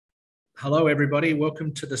Hello, everybody.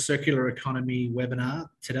 Welcome to the Circular Economy webinar.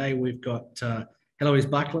 Today, we've got Heloise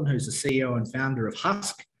Buckland, who's the CEO and founder of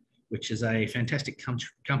HUSK, which is a fantastic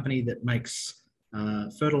company that makes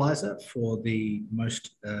fertilizer for the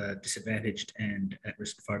most disadvantaged and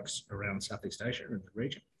at-risk folks around Southeast Asia and the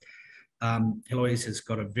region. Heloise has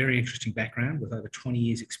got a very interesting background with over 20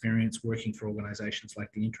 years experience working for organizations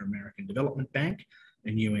like the Inter-American Development Bank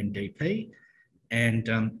and UNDP.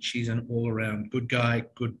 And she's an all-around good guy,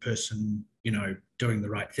 good person, you know, doing the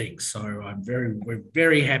right things. So we're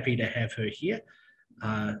very happy to have her here,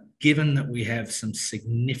 given that we have some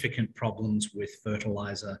significant problems with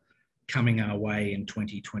fertilizer coming our way in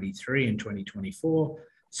 2023 and 2024.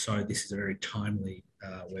 So this is a very timely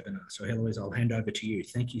webinar. So Heloise, I'll hand over to you.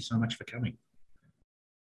 Thank you so much for coming.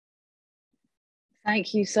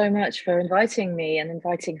 Thank you so much for inviting me and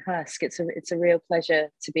inviting HUSK. It's a real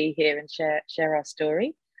pleasure to be here and share our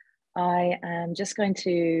story. I am just going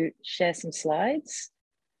to share some slides.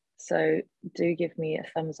 So do give me a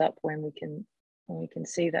thumbs up when we can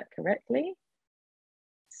see that correctly.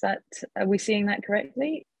 Are we seeing that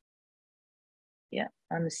correctly? Yeah,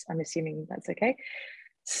 I'm assuming that's okay.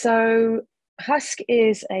 So HUSK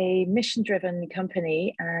is a mission-driven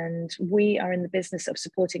company, and we are in the business of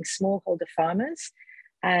supporting smallholder farmers,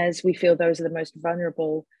 as we feel those are the most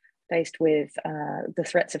vulnerable faced with the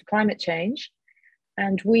threats of climate change.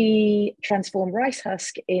 And we transform rice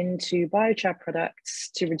husk into biochar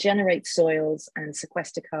products to regenerate soils and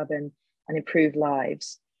sequester carbon and improve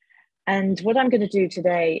lives. And what I'm going to do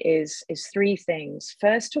today is three things.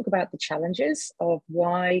 First, talk about the challenges of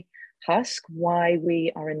why HUSK, why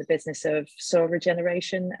we are in the business of soil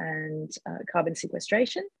regeneration and carbon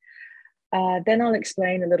sequestration. Then I'll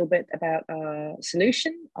explain a little bit about our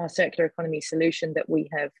solution, our circular economy solution that we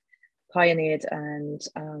have pioneered and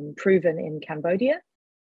proven in Cambodia.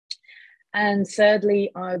 And thirdly,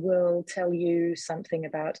 I will tell you something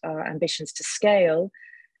about our ambitions to scale,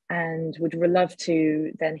 and would love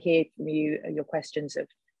to then hear from you your questions of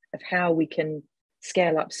how we can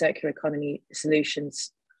scale up circular economy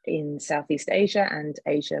solutions in Southeast Asia and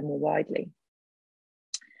Asia more widely.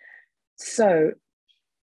 So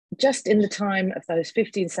just in the time of those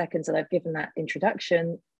 15 seconds that I've given that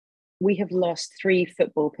introduction, we have lost 3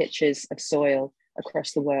 football pitches of soil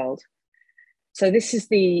across the world. So this is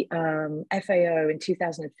the FAO in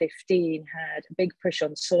 2015 had a big push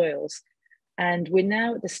on soils, and we're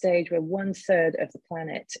now at the stage where 1/3 of the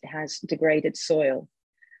planet has degraded soil.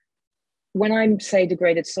 When I say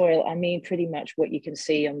degraded soil, I mean pretty much what you can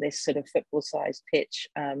see on this sort of football-sized pitch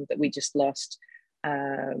that we just lost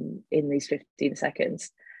in these 15 seconds.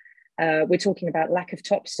 We're talking about lack of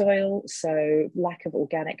topsoil, so lack of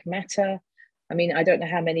organic matter. I mean, I don't know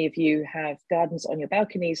how many of you have gardens on your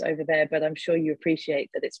balconies over there, but I'm sure you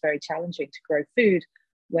appreciate that it's very challenging to grow food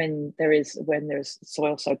when there's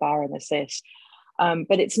soil so barren as this.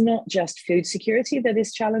 But it's not just food security that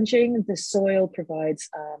is challenging. The soil provides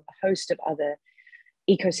a host of other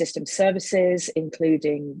ecosystem services,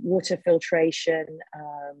 including water filtration,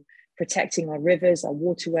 protecting our rivers, our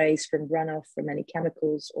waterways from runoff from any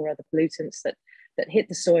chemicals or other pollutants that hit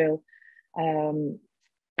the soil,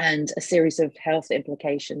 and a series of health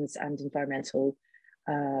implications and environmental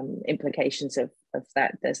implications of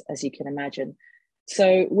that, as you can imagine.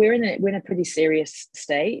 So we're in a pretty serious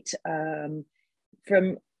state.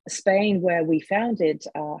 From Spain, where we founded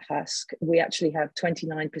our HUSK, we actually have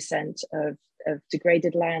 29% of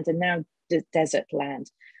degraded land and now desert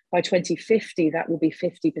land. By 2050, that will be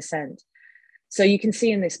 50%. So you can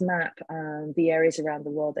see in this map the areas around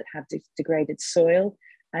the world that have degraded soil,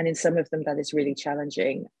 and in some of them that is really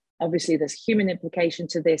challenging. Obviously, there's human implication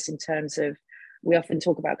to this in terms of, we often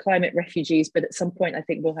talk about climate refugees, but at some point I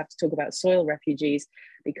think we'll have to talk about soil refugees,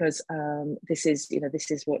 because this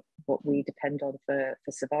is what we depend on for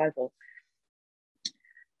survival.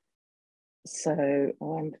 So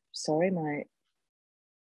I'm sorry,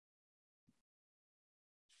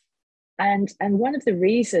 and one of the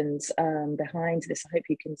reasons behind this, I hope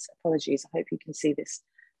you can see this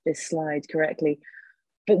slide correctly.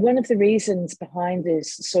 But one of the reasons behind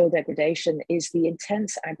this soil degradation is the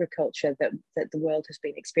intense agriculture that the world has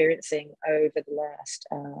been experiencing over the last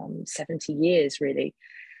 70 years, really.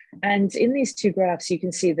 And in these two graphs, you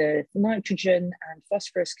can see the nitrogen and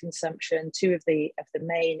phosphorus consumption, two of the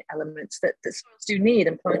main elements that soils do need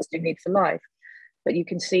and plants do need for life. But you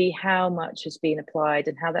can see how much has been applied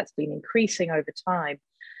and how that's been increasing over time.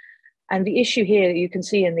 And the issue here, you can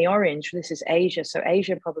see in the orange, this is Asia. So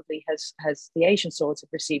Asia probably the Asian soils have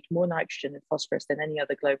received more nitrogen and phosphorus than any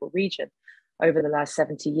other global region over the last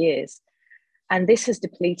 70 years. And this has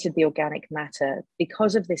depleted the organic matter.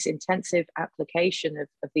 Because of this intensive application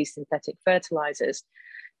of these synthetic fertilizers,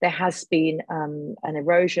 there has been an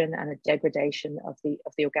erosion and a degradation of the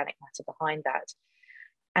organic matter behind that.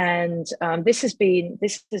 And this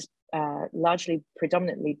has largely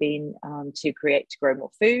predominantly been to grow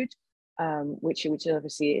more food, which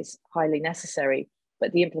obviously is highly necessary.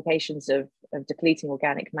 But the implications of depleting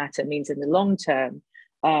organic matter means in the long term,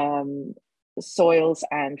 soils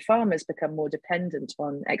and farmers become more dependent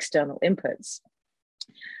on external inputs.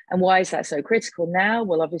 And why is that so critical now?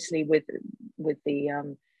 Well, obviously with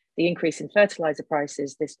the increase in fertilizer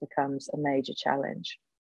prices, this becomes a major challenge.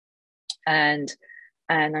 And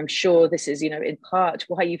I'm sure this is, in part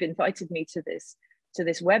why you've invited me to this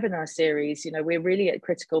webinar series. We're really at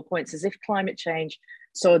critical points. As if climate change,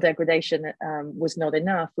 soil degradation was not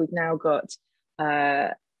enough, we've now got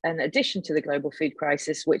an addition to the global food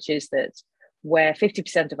crisis, which is that where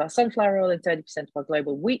 50% of our sunflower oil and 30% of our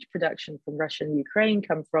global wheat production from Russia and Ukraine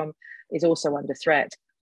come from is also under threat.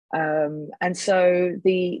 And so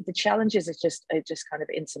the challenges are just kind of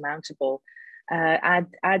insurmountable.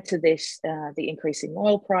 Add to this the increasing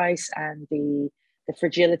oil price and the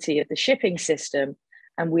fragility of the shipping system,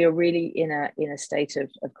 and we are really in a state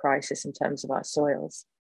of crisis in terms of our soils.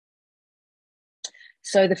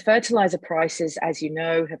 So the fertilizer prices, as you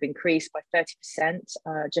know, have increased by 30%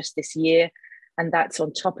 just this year, and that's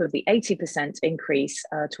on top of the 80% increase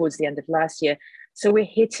towards the end of last year. So we're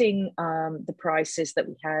hitting the prices that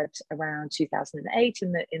we had around 2008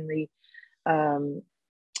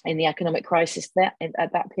 in the economic crisis at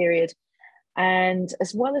that period. And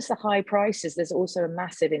as well as the high prices, there's also a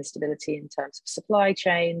massive instability in terms of supply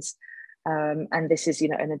chains. And this is,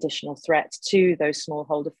 an additional threat to those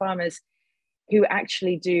smallholder farmers who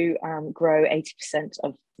actually do grow 80%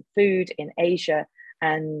 of the food in Asia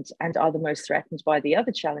and are the most threatened by the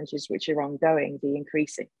other challenges which are ongoing, the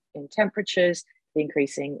increasing in temperatures, the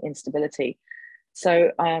increasing instability.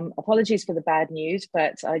 So apologies for the bad news,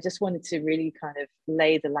 but I just wanted to really kind of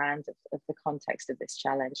lay the land of the context of this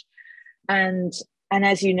challenge. And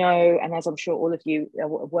as you know, and as I'm sure all of you are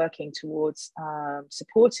working towards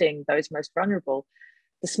supporting those most vulnerable,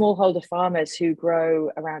 the smallholder farmers who grow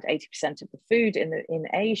around 80% of the food in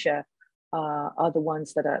Asia are the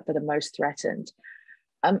ones that are most threatened.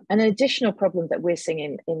 An additional problem that we're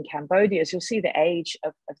seeing in Cambodia is you'll see the age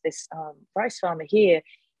of this rice farmer here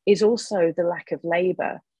is also the lack of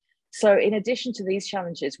labor. So in addition to these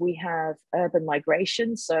challenges, we have urban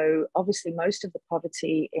migration. So obviously most of the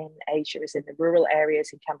poverty in Asia is in the rural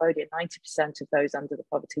areas. In Cambodia, 90% of those under the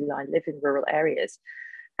poverty line live in rural areas.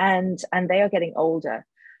 And they are getting older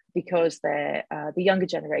because the younger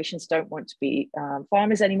generations don't want to be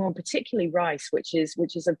farmers anymore, particularly rice, which is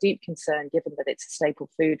of deep concern given that it's a staple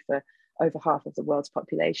food for over half of the world's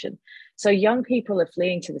population. So young people are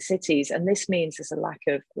fleeing to the cities, and this means there's a lack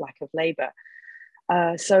of labor.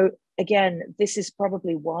 So again, this is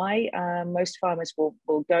probably why most farmers will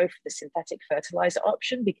go for the synthetic fertilizer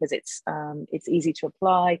option, because it's easy to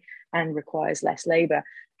apply and requires less labor.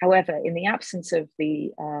 However, in the absence of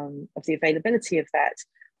the availability of that,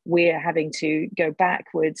 we're having to go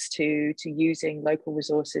backwards to using local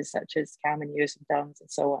resources such as cow manures and dungs and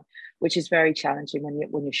so on, which is very challenging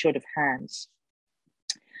when you're short of hands.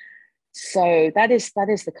 So that is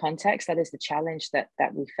the context, that is the challenge that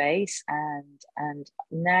we face, and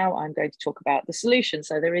now I'm going to talk about the solution.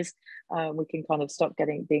 So there is, we can kind of stop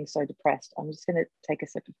being so depressed. I'm just going to take a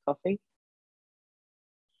sip of coffee.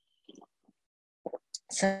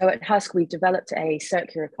 So at HUSK, we've developed a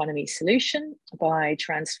circular economy solution by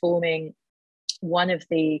transforming one of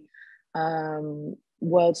the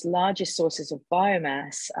world's largest sources of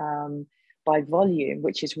biomass by volume,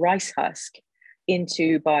 which is rice husk,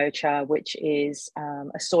 into biochar, which is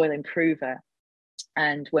a soil improver.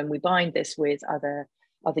 And when we bind this with other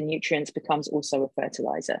nutrients, becomes also a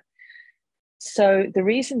fertilizer. So the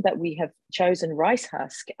reason that we have chosen rice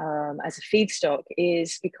husk as a feedstock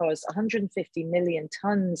is because 150 million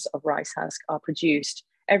tons of rice husk are produced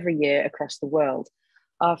every year across the world.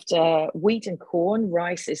 After wheat and corn,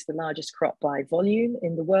 rice is the largest crop by volume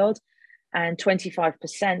in the world, and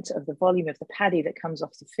 25% of the volume of the paddy that comes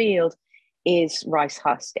off the field is rice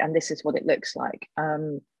husk, and this is what it looks like.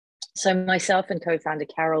 So myself and co-founder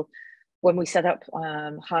Carol, when we set up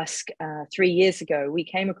HUSK 3 years ago, we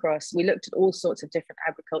looked at all sorts of different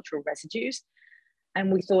agricultural residues,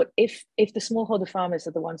 and we thought if the smallholder farmers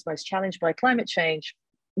are the ones most challenged by climate change,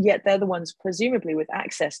 yet they're the ones presumably with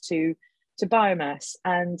access to biomass,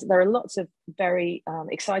 and there are lots of very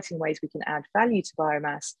exciting ways we can add value to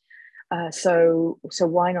biomass. So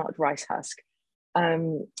why not rice husk?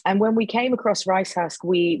 And when we came across rice husk,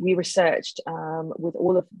 we researched with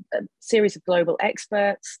all of a series of global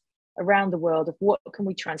experts around the world of what can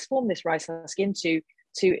we transform this rice husk into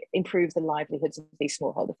to improve the livelihoods of these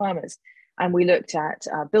smallholder farmers. And we looked at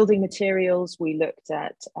building materials. We looked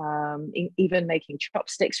at even making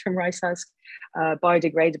chopsticks from rice husk,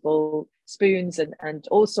 biodegradable spoons, and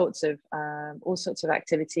all sorts of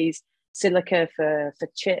activities. Silica for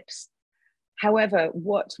chips. However,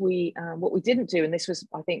 what we didn't do, and this was,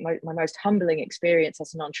 I think, my most humbling experience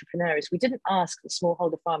as an entrepreneur, is we didn't ask the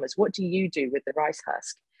smallholder farmers, what do you do with the rice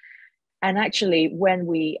husk? And actually, when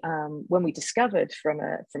we discovered from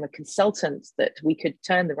a consultant that we could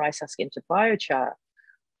turn the rice husk into biochar,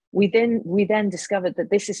 we then discovered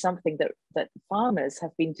that this is something that farmers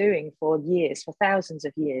have been doing for years, for thousands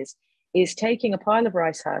of years, is taking a pile of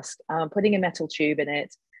rice husk, putting a metal tube in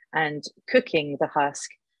it, and cooking the husk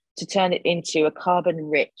to turn it into a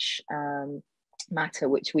carbon-rich matter,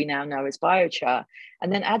 which we now know as biochar,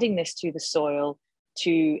 and then adding this to the soil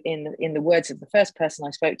to, in the words of the first person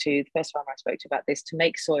I spoke to, the first farmer I spoke to about this, to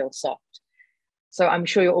make soil soft. So I'm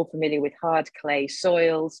sure you're all familiar with hard clay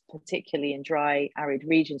soils, particularly in dry, arid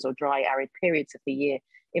regions or dry, arid periods of the year.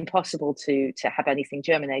 Impossible to have anything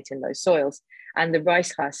germinate in those soils. And the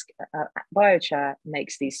rice husk biochar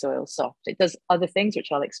makes these soils soft. It does other things, which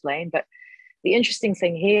I'll explain, but the interesting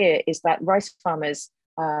thing here is that rice farmers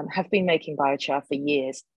have been making biochar for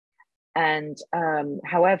years. And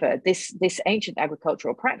however, this ancient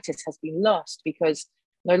agricultural practice has been lost because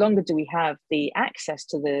no longer do we have the access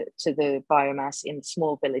to the biomass in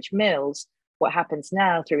small village mills. What happens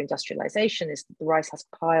now through industrialization is that the rice husk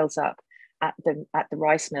piles up at the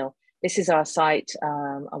rice mill. This is our site,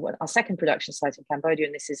 our second production site in Cambodia,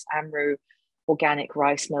 and this is Amru Organic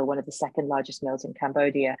Rice Mill, one of the second largest mills in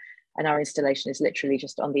Cambodia. And our installation is literally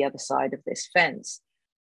just on the other side of this fence.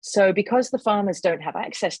 So because the farmers don't have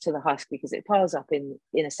access to the husk because it piles up in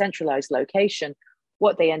a centralized location,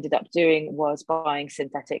 what they ended up doing was buying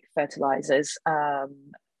synthetic fertilizers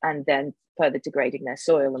and then further degrading their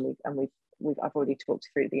soil. And I've already talked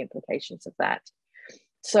through the implications of that.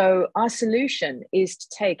 So our solution is to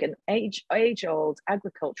take an age-old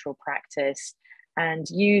agricultural practice and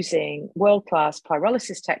using world-class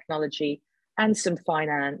pyrolysis technology and some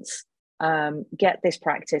finance, get this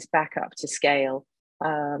practice back up to scale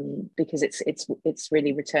because it's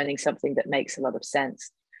really returning something that makes a lot of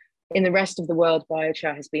sense. In the rest of the world,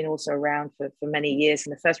 biochar has been also around for many years,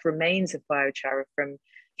 and the first remains of biochar are from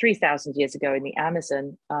 3,000 years ago in the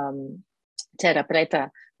Amazon, terra preta,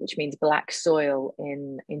 which means black soil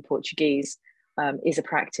in Portuguese, is a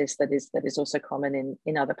practice that is also common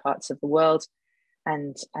in other parts of the world.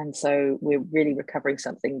 And so we're really recovering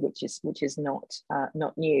something which is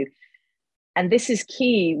not new. And this is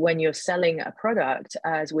key when you're selling a product,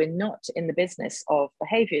 as we're not in the business of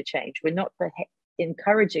behavior change. We're not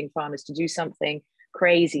encouraging farmers to do something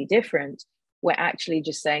crazy different. We're actually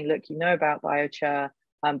just saying, look, you know about biochar,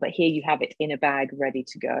 but here you have it in a bag ready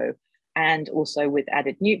to go, and also with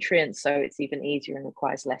added nutrients, so it's even easier and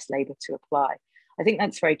requires less labor to apply. I think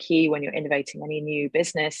that's very key when you're innovating any new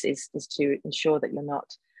business, is to ensure that you're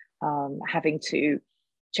not having to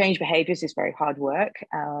change behaviors. Is very hard work.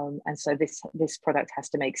 And so this product has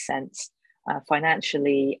to make sense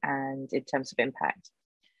financially and in terms of impact.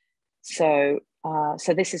 So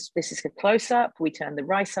this is a close-up. We turn the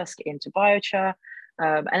rice husk into biochar.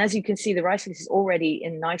 And as you can see, the rice husk is already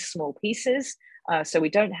in nice small pieces. So we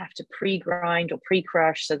don't have to pre-grind or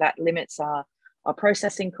pre-crush. So that limits our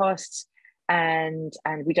processing costs. And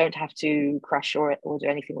we don't have to crush or do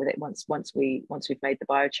anything with it once we've made the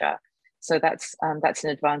biochar. So that's an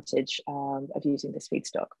advantage of using this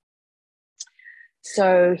feedstock.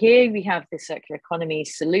 So here we have the circular economy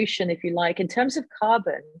solution, if you like. In terms of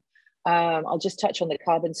carbon, I'll just touch on the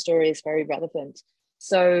carbon story, is very relevant.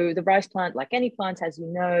 So the rice plant, like any plant, as you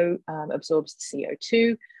know, absorbs the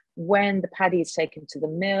CO2 when the paddy is taken to the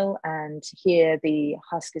mill, and here the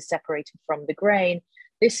husk is separated from the grain.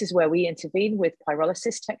 This is where we intervene with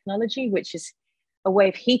pyrolysis technology, which is a way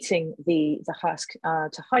of heating the husk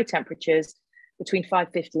to high temperatures between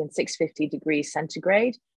 550 and 650 degrees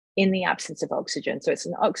centigrade in the absence of oxygen. So it's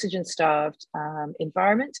an oxygen-starved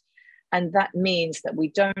environment, and that means that we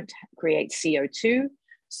don't create CO2.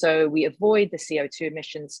 So we avoid the CO2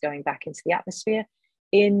 emissions going back into the atmosphere.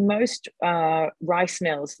 In most rice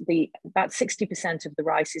mills, about 60% of the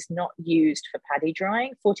rice is not used for paddy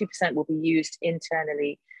drying. 40% will be used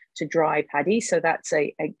internally to dry paddy. So that's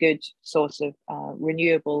a good source of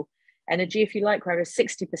renewable energy, if you like, whereas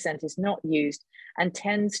 60% is not used and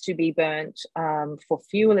tends to be burnt for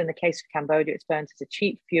fuel. In the case of Cambodia, it's burnt as a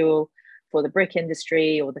cheap fuel for the brick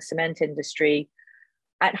industry or the cement industry.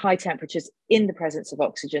 at high temperatures in the presence of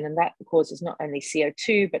oxygen, and that causes not only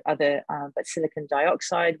CO2 but but silicon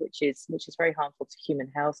dioxide, which is very harmful to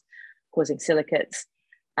human health, causing silicates.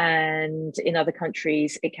 And in other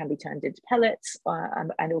countries, it can be turned into pellets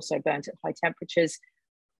and also burnt at high temperatures,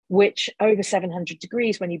 which over 700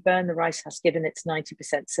 degrees, when you burn the rice husk, given it's 90%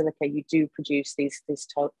 silica, you do produce these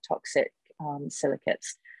toxic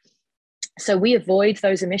silicates. So we avoid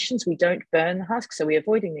those emissions. We don't burn the husk, so we're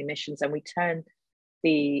avoiding the emissions, and we turn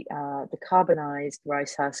the carbonized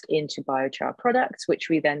rice husk into biochar products, which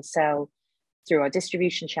we then sell through our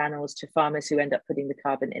distribution channels to farmers who end up putting the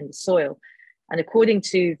carbon in the soil. And according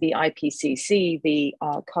to the IPCC, the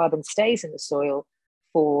carbon stays in the soil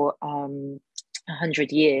for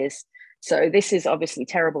 100 years. So this is obviously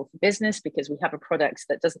terrible for business because we have a product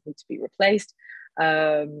that doesn't need to be replaced.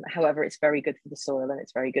 However, it's very good for the soil and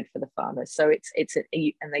it's very good for the farmers. So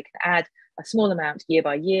and they can add a small amount year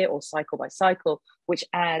by year or cycle by cycle, which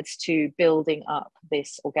adds to building up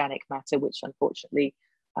this organic matter, which unfortunately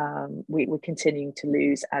we're continuing to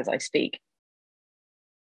lose as I speak.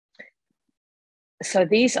 So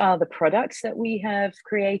these are the products that we have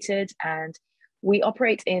created, and we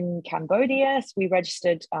operate in Cambodia. So we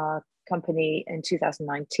registered our company in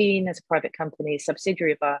 2019 as a private company, a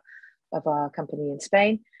subsidiary of our company in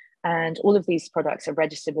Spain. And all of these products are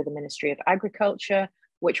registered with the Ministry of Agriculture,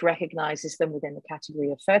 which recognizes them within the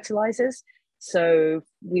category of fertilizers. So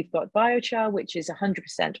we've got biochar, which is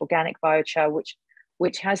 100% organic biochar,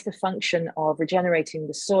 which has the function of regenerating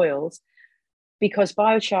the soils. Because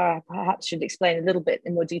biochar, perhaps should explain a little bit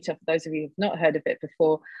in more detail for those of you who've not heard of it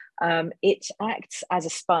before, it acts as a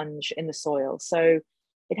sponge in the soil. So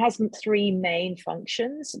it has three main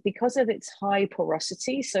functions because of its high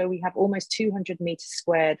porosity. So we have almost 200 meters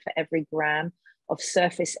squared for every gram of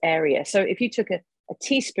surface area. So if you took a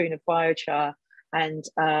teaspoon of biochar and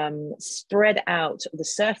spread out the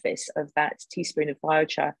surface of that teaspoon of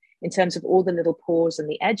biochar in terms of all the little pores and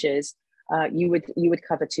the edges, you would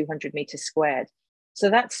cover 200 meters squared. So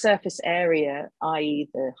that surface area, i.e.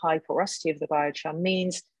 the high porosity of the biochar,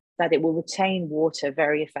 means that it will retain water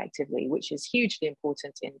very effectively, which is hugely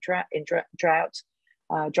important in drought,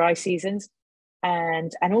 dry seasons,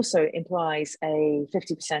 and also implies a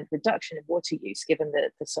 50% reduction in water use, given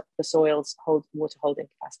that the soil's water holding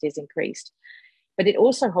capacity is increased. But it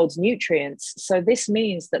also holds nutrients. So this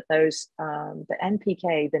means that those, the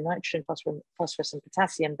NPK, the nitrogen, phosphorus, and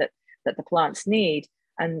potassium that the plants need,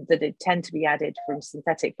 and that it tend to be added from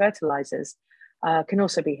synthetic fertilizers, can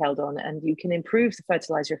also be held on, and you can improve the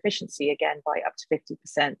fertilizer efficiency again by up to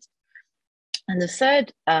 50%. And the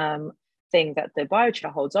third thing that the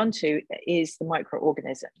biochar holds on to is the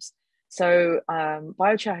microorganisms. So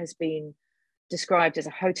biochar has been described as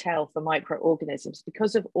a hotel for microorganisms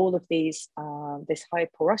because of all of these, this high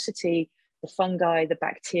porosity, the fungi, the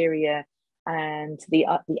bacteria, and the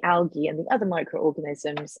algae and the other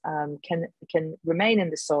microorganisms can remain in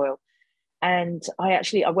the soil. And I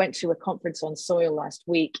went to a conference on soil last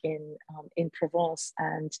week in Provence,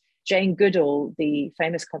 and Jane Goodall, the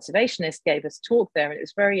famous conservationist, gave us a talk there, and it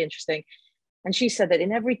was very interesting. And she said that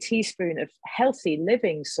in every teaspoon of healthy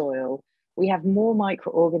living soil, we have more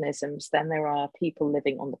microorganisms than there are people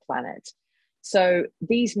living on the planet. So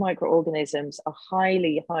these microorganisms are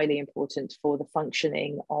highly, highly important for the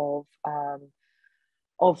functioning of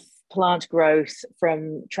plant growth,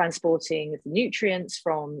 from transporting the nutrients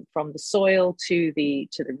from the soil to the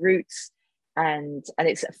roots, and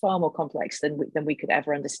it's far more complex than we could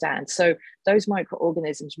ever understand. So those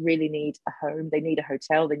microorganisms really need a home, they need a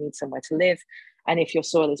hotel, they need somewhere to live. And if your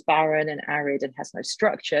soil is barren and arid and has no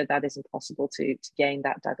structure, that is impossible to gain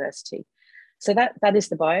that diversity. So that is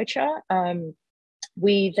the biochar.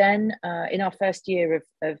 We then, in our first year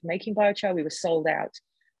of making biochar, we were sold out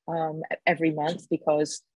every month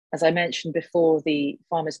because, as I mentioned before, the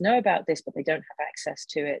farmers know about this, but they don't have access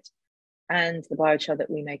to it. And the biochar that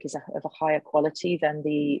we make is of a higher quality than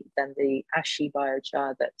the ashy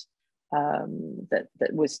biochar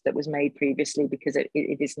that was made previously, because it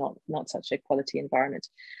is not such a quality environment.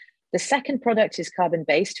 The second product is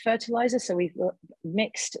carbon-based fertilizer. So we've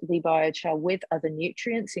mixed the biochar with other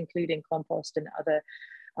nutrients, including compost and other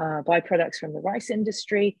byproducts from the rice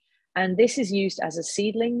industry. And this is used as a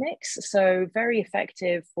seedling mix, so very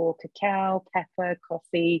effective for cacao, pepper,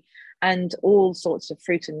 coffee, and all sorts of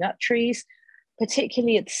fruit and nut trees,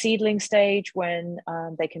 particularly at the seedling stage when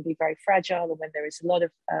they can be very fragile and when there is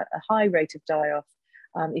a high rate of die-off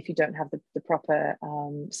if you don't have the proper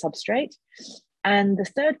substrate. And the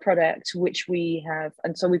third product, which we have,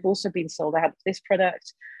 and so we've also been sold out of this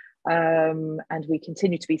product, and we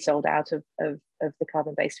continue to be sold out of the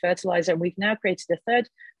carbon-based fertilizer. And we've now created a third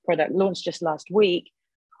product, launched just last week,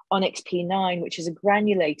 Onyx P9, which is a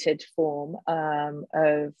granulated form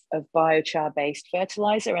of biochar-based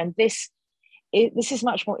fertilizer. And this is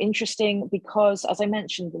much more interesting because, as I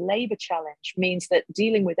mentioned, the labor challenge means that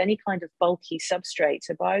dealing with any kind of bulky substrate,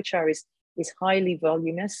 so biochar is highly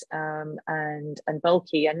voluminous and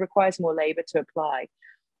bulky and requires more labor to apply,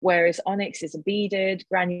 whereas Onyx is a beaded,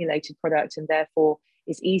 granulated product and therefore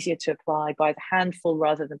is easier to apply by the handful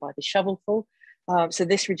rather than by the shovelful. So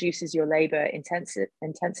this reduces your labor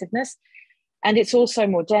intensiveness. And it's also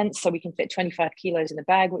more dense, so we can fit 25 kilos in a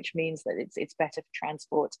bag, which means that it's better for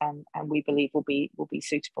transport and we believe will be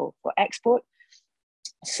suitable for export.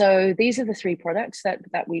 So these are the three products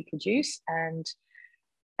that we produce, and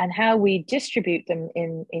how we distribute them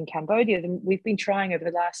in Cambodia. We've been trying over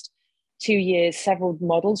the last 2 years several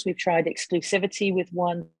models. We've tried exclusivity with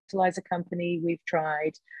one fertilizer company. We've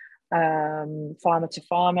tried farmer to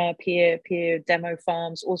farmer, peer demo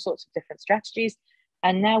farms, all sorts of different strategies.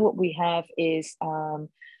 And now what we have is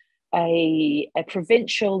a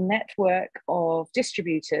provincial network of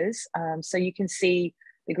distributors. So you can see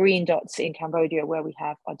the green dots in Cambodia where we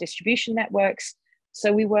have our distribution networks.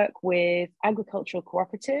 So we work with agricultural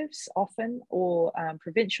cooperatives often, or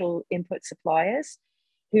provincial input suppliers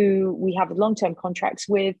who we have long-term contracts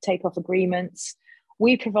with, take-off agreements.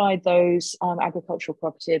 We provide those agricultural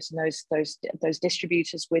cooperatives and those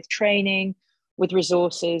distributors with training, with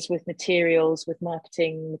resources, with materials, with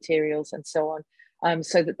marketing materials, and so on,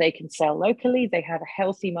 so that they can sell locally. They have a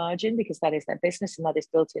healthy margin because that is their business, and that is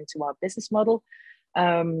built into our business model.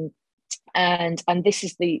 And this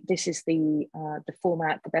is the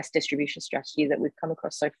format, the best distribution strategy that we've come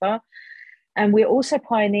across so far. And we're also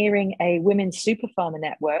pioneering a women's super farmer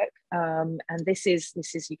network. And this is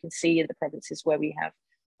you can see in the provinces where we have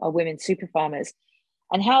our women super farmers.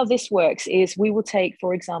 And how this works is we will take,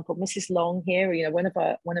 for example, Mrs. Long here, one of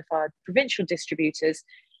our provincial distributors.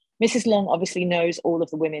 Mrs. Long obviously knows all of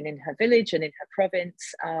the women in her village and in her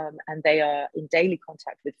province, and they are in daily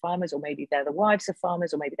contact with farmers, or maybe they're the wives of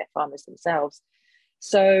farmers, or maybe they're farmers themselves.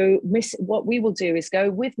 So what we will do is go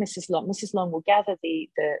with Mrs. Long. Mrs. Long will gather the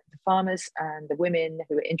farmers and the women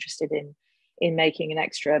who are interested in making an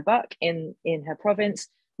extra buck in her province.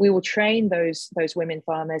 We will train those women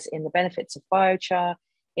farmers in the benefits of biochar,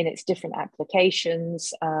 in its different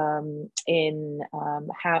applications, in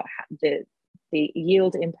how the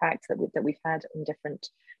yield impact that we've had in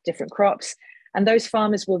different crops. And those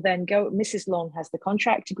farmers will then go. Mrs. Long has the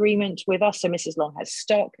contract agreement with us, so Mrs. Long has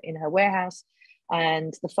stock in her warehouse,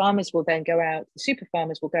 and the farmers will then go out. The super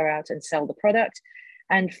farmers will go out and sell the product.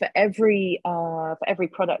 And for every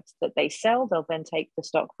product that they sell, they'll then take the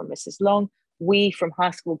stock from Mrs. Long. We from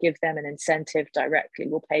HUSK will give them an incentive directly.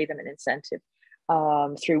 We'll pay them an incentive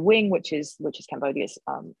through Wing, which is Cambodia's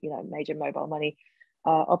major mobile money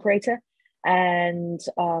operator. And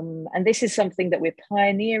this is something that we're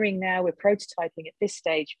pioneering now. We're prototyping at this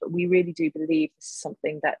stage, but we really do believe this is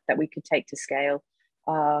something that we could take to scale,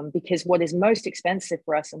 because what is most expensive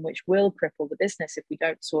for us, and which will cripple the business if we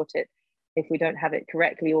don't sort it, if we don't have it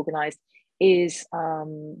correctly organized, is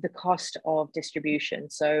the cost of distribution.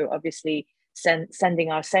 So obviously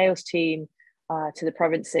sending our sales team to the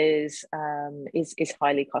provinces is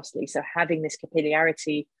highly costly. So having this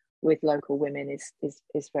capillarity with local women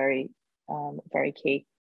is very very key.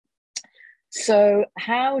 So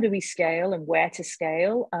how do we scale and where to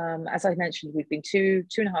scale? As I mentioned, we've been two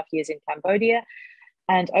and a half years in Cambodia,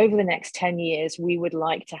 and over the next 10 years, we would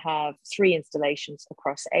like to have 3 installations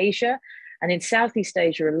across Asia. And in Southeast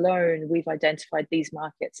Asia alone, we've identified these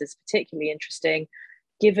markets as particularly interesting,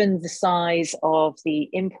 given the size of the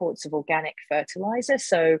imports of organic fertilizer.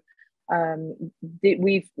 So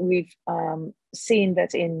we've seen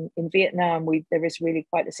that in Vietnam, there is really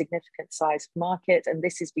quite a significant size market. And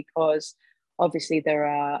this is because obviously there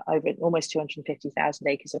are almost 250,000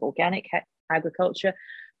 acres of organic agriculture,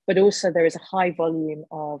 but also there is a high volume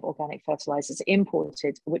of organic fertilizers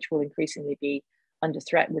imported, which will increasingly be under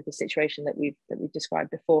threat with the situation that we've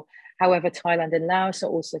described before. However, Thailand and Laos are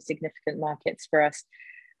also significant markets for us.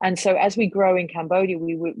 And so as we grow in Cambodia,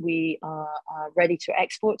 we are ready to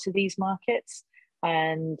export to these markets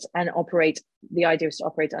and operate. The idea is to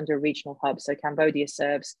operate under a regional hub. So Cambodia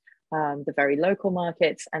serves the very local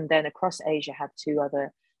markets, and then across Asia have 2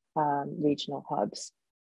 other regional hubs.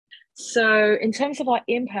 So in terms of our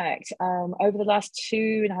impact, over the last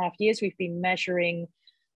 2.5 years, we've been measuring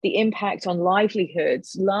the impact on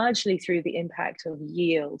livelihoods, largely through the impact of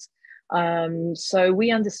yield. So we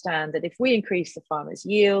understand that if we increase the farmer's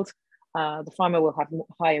yield, the farmer will have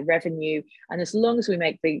higher revenue. And as long as we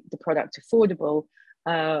make the product affordable,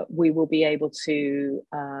 we will be able to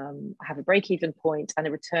have a break-even point and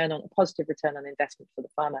a positive return on investment for the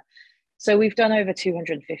farmer. So we've done over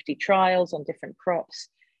 250 trials on different crops,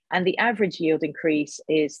 and the average yield increase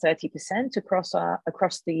is 30% across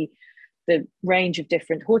the range of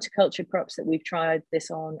different horticulture crops that we've tried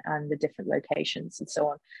this on, and the different locations and so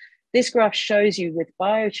on. This graph shows you with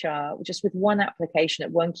biochar, just with one application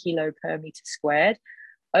at 1 kilo per meter squared,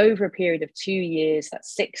 over a period of 2 years,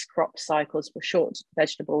 that's 6 crop cycles for short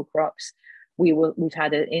vegetable crops, we've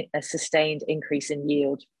had a sustained increase in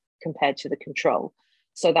yield compared to the control.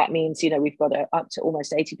 So that means, we've got up to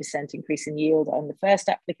almost 80% increase in yield on the first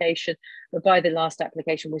application, but by the last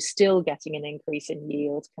application, we're still getting an increase in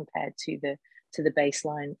yield compared to the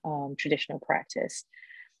baseline traditional practice.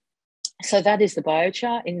 So that is the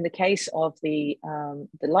biochar. In the case of the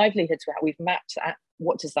livelihoods, we've mapped at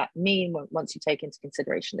what does that mean once you take into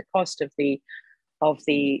consideration the cost of the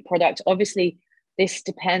product. Obviously, this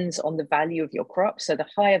depends on the value of your crop. So the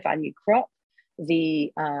higher value crop,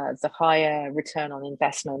 the higher return on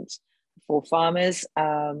investment for farmers,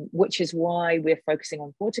 which is why we're focusing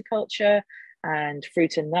on horticulture and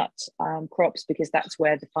fruit and nut crops, because that's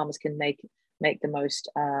where the farmers can make the most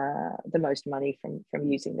money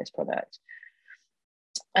from using this product.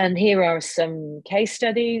 And here are some case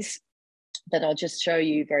studies that I'll just show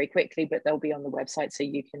you very quickly, but they'll be on the website, so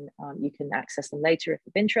you can access them later if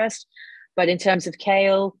of interest. But in terms of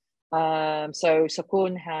kale, so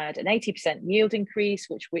Sokun had an 80% yield increase,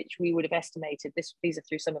 which we would have estimated, these are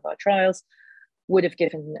through some of our trials, would have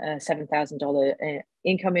given a $7,000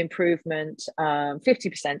 income improvement,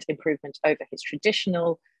 50% improvement over his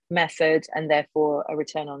traditional method, and therefore a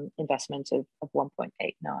return on investment of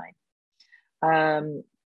 1.89.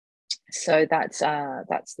 So that's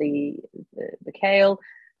the kale.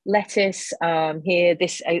 Lettuce, here,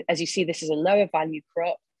 this, as you see, this is a lower value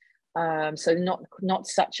crop. So not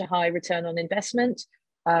such a high return on investment,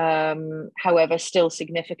 however, still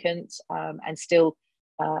significant, and still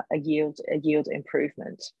a yield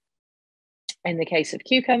improvement. In the case of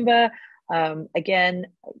cucumber, again,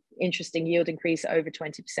 interesting yield increase, over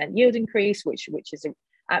 20% yield increase, which is an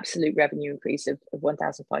absolute revenue increase of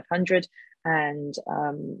 1,500, and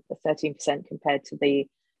 13% compared to the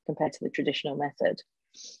traditional method.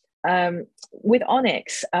 With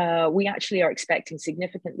onyx, we actually are expecting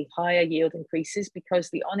significantly higher yield increases, because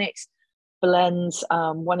the onyx blends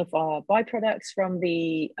one of our byproducts from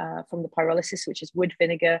the pyrolysis, which is wood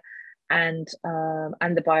vinegar, and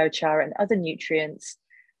the biochar and other nutrients,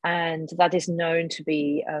 and that is known to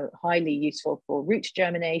be highly useful for root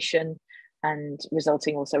germination and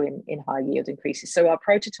resulting also in high yield increases. So our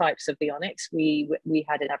prototypes of the onyx, we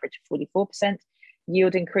had an average of 44%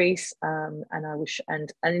 yield increase, and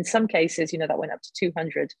in some cases, that went up to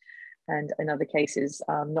 200, and in other cases,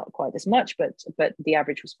 not quite as much, but the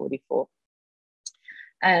average was 44.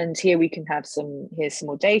 And here we can have here's some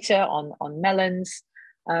more data on melons,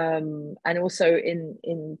 and also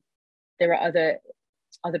there are other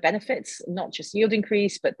benefits, not just yield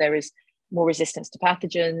increase, but there is more resistance to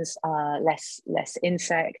pathogens, less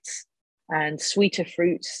insects, and sweeter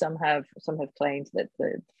fruit. Some have claimed that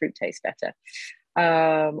the fruit tastes better,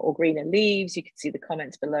 or greener leaves. You can see the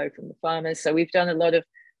comments below from the farmers. So we've done a lot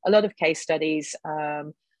of case studies,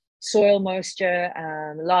 soil moisture,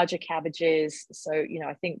 larger cabbages. So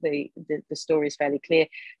I think the story is fairly clear.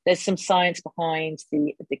 There's some science behind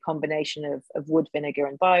the combination of wood vinegar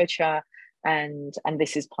and biochar. And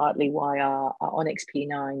this is partly why our Onyx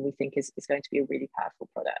P9 we think is going to be a really powerful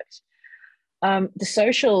product. The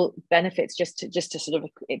social benefits, just to sort of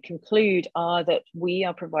conclude, are that we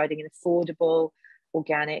are providing an affordable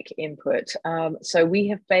organic input. So we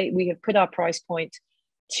have put our price point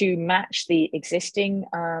to match the existing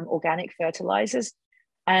organic fertilizers.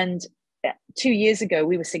 And 2 years ago,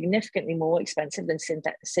 we were significantly more expensive than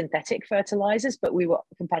synthetic fertilizers, but we were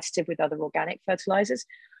competitive with other organic fertilizers.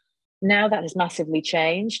 Now that has massively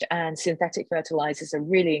changed, and synthetic fertilizers are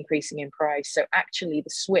really increasing in price. So actually the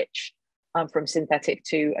switch from synthetic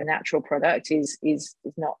to a natural product is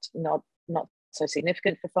not so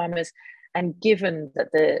significant for farmers. And given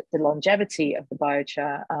that the longevity of the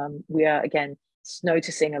biochar, we are again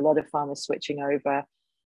noticing a lot of farmers switching over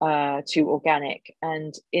to organic.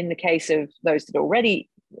 And in the case of those that are already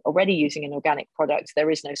using an organic product, there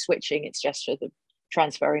is no switching. It's just sort of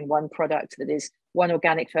transferring one product, that is one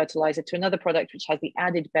organic fertilizer, to another product which has the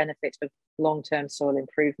added benefit of long-term soil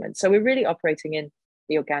improvement. So we're really operating in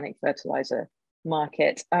the organic fertilizer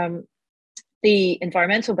market. The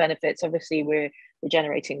environmental benefits, obviously we're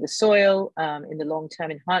regenerating the soil in the long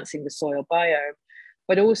term, enhancing the soil biome,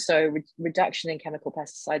 but also reduction in chemical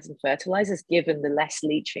pesticides and fertilizers, given the less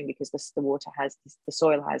leaching, because the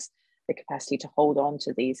soil has the capacity to hold on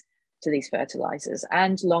to these fertilizers,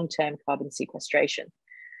 and long-term carbon sequestration.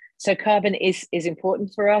 So carbon is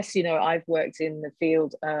important for us. You know, I've worked in the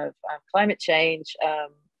field of climate change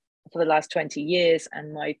for the last 20 years,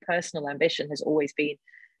 and my personal ambition has always been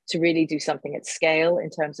to really do something at scale in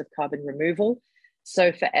terms of carbon removal.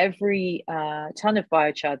 So for every ton of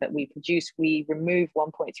biochar that we produce, we remove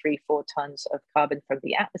 1.34 tons of carbon from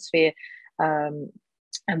the atmosphere. And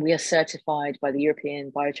we are certified by the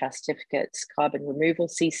European Biochar Certificates Carbon Removal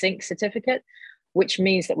C-Sync certificate, which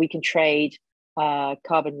means that we can trade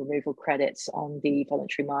carbon removal credits on the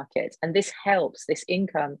voluntary market. And this helps, this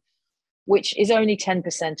income, which is only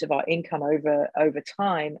 10% of our income over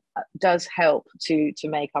time, does help to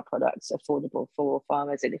make our products affordable for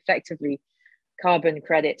farmers. It effectively, carbon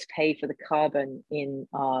credits pay for the carbon in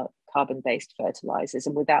our carbon-based fertilizers.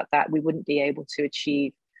 And without that, we wouldn't be able to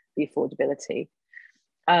achieve the affordability.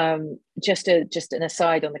 Just an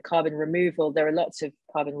aside on the carbon removal, there are lots of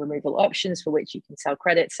carbon removal options for which you can sell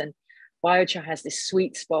credits, and biochar has this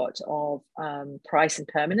sweet spot of price and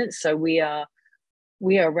permanence. So we are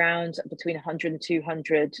around between $100 and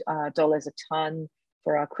 $200 a ton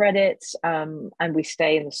for our credits, and we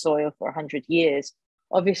stay in the soil for 100 years.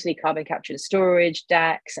 Obviously, carbon capture and storage,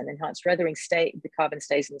 DACs, and enhanced weathering the carbon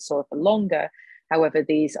stays in the soil for longer. However,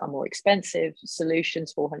 these are more expensive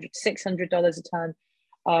solutions, $400 to $600 a ton.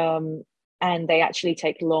 And they actually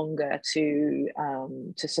take longer to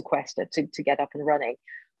sequester, to get up and running.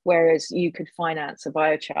 Whereas you could finance a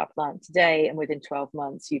biochar plant today, and within 12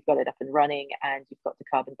 months, you've got it up and running and you've got the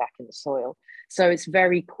carbon back in the soil. So it's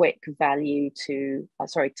very quick time to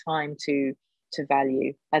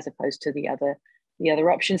value, as opposed to the other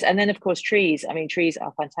options. And then of course, trees. I mean, trees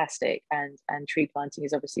are fantastic, and tree planting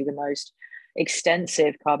is obviously the most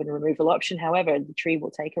extensive carbon removal option. However, the tree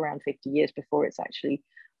will take around 50 years before it's actually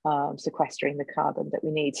sequestering the carbon that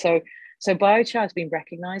we need. So biochar has been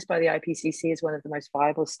recognized by the IPCC as one of the most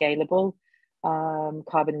viable, scalable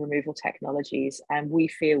carbon removal technologies, and we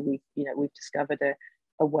feel we've discovered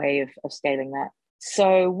a way of scaling that.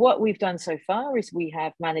 So what we've done so far is we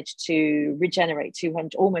have managed to regenerate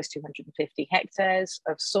almost 250 hectares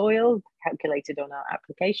of soil, calculated on our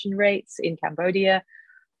application rates in Cambodia.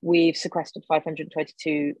 We've sequestered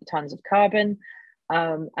 522 tons of carbon,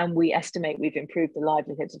 and we estimate we've improved the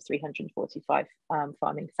livelihoods of 345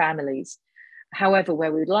 farming families. However,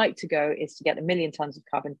 where we would like to go is to get 1 million tons of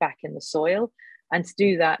carbon back in the soil. And to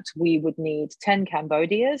do that, we would need 10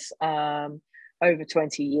 Cambodias over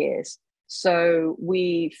 20 years. So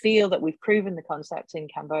we feel that we've proven the concept in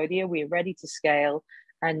Cambodia. We are ready to scale.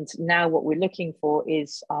 And now what we're looking for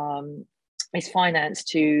is finance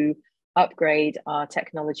to upgrade our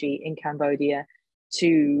technology in Cambodia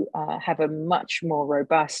to have a much more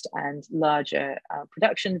robust and larger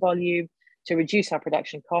production volume, to reduce our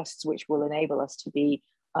production costs, which will enable us to be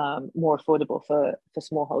more affordable for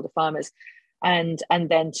smallholder farmers, and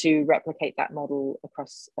then to replicate that model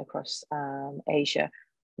across Asia.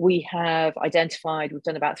 We have identified, we've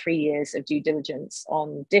done about 3 years of due diligence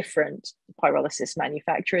on different pyrolysis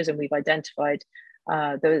manufacturers, and we've identified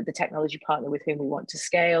the technology partner with whom we want to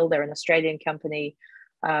scale. They're an Australian company,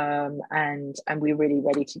 and we're really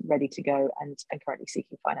ready to go, and currently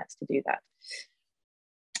seeking finance to do that.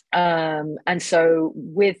 And so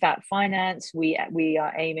with that finance, we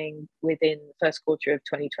are aiming within the first quarter of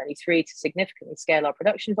 2023 to significantly scale our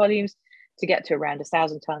production volumes to get to around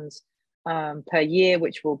 1,000 tons per year,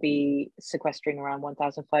 which will be sequestering around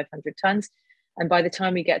 1,500 tons. And by the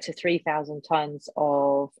time we get to 3,000 tons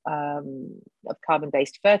of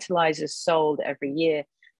carbon-based fertilizers sold every year,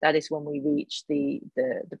 that is when we reach the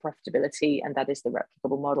profitability, and that is the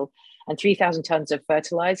replicable model. And 3,000 tons of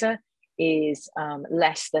fertilizer is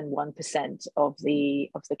less than 1% of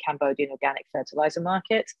the Cambodian organic fertilizer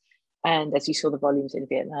market. And as you saw, the volumes in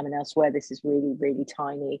Vietnam and elsewhere, this is really, really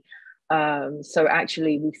tiny. So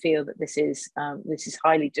actually, we feel that this is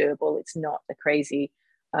highly doable. It's not a crazy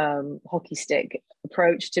hockey stick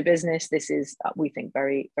approach to business. This is, we think,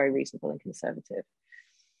 very, very reasonable and conservative.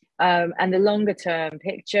 And the longer term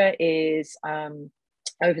picture is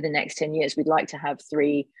over the next 10 years, we'd like to have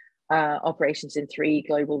 3 operations in 3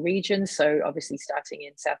 global regions. So obviously starting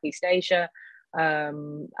in Southeast Asia,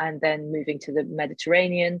 and then moving to the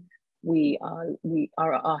Mediterranean.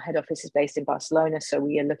 Our head office is based in Barcelona, so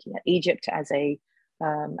we are looking at Egypt as the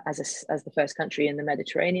first country in the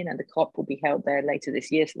Mediterranean, and the COP will be held there later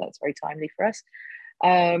this year, so that's very timely for us.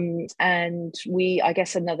 And I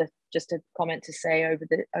guess just a comment to say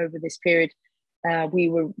over this period, We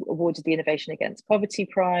were awarded the Innovation Against Poverty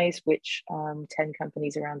Prize, which 10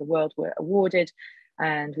 companies around the world were awarded.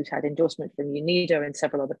 And we've had endorsement from UNIDO and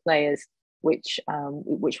several other players, which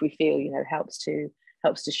we feel, you know, helps to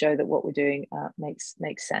show that what we're doing makes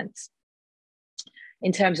sense.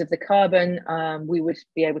 In terms of the carbon, we would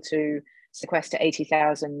be able to sequester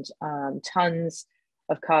 80,000 tons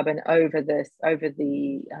of carbon over the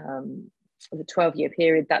 12-year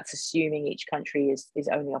period. That's assuming each country is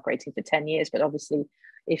only operating for 10 years. But obviously,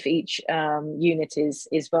 if each unit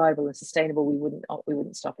is viable and sustainable, we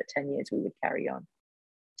wouldn't stop at 10 years. We would carry on.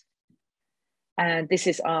 And this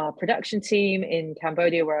is our production team in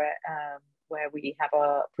Cambodia, where we have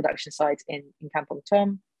our production site in Kampong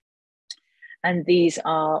Tom. And these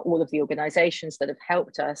are all of the organizations that have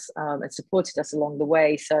helped us and supported us along the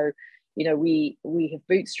way. So, you know, we have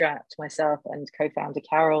bootstrapped, myself and co-founder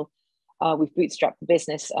Carol. We've bootstrapped the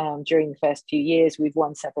business during the first few years. We've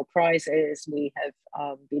won several prizes. We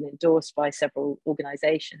have been endorsed by several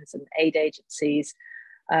organizations and aid agencies.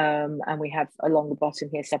 And we have along the bottom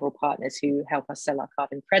here several partners who help us sell our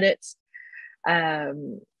carbon credits,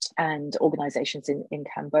 and organizations in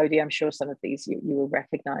Cambodia. I'm sure some of these you will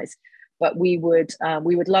recognize. But we would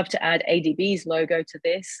love to add ADB's logo to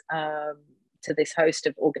this host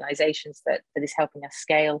of organizations that is helping us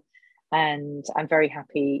scale. And I'm very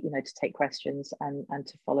happy, you know, to take questions and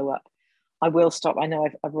to follow up. I will stop. I know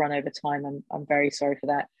I've run over time. I'm very sorry for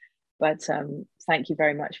that. But thank you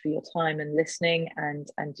very much for your time and listening, and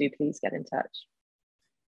do please get in touch.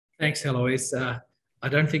 Thanks, Heloise. I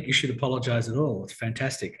don't think you should apologize at all. It's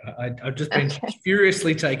fantastic. I've just been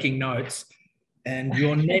furiously taking notes, and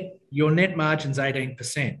your net margin's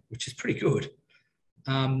 18%, which is pretty good.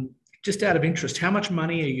 Just out of interest, how much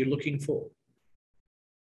money are you looking for?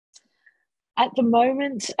 At the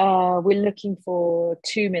moment, we're looking for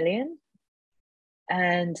 2 million.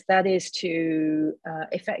 And that is to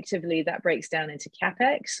effectively, that breaks down into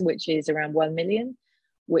CapEx, which is around 1 million,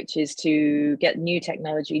 which is to get new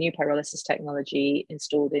technology, new pyrolysis technology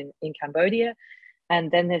installed in Cambodia. And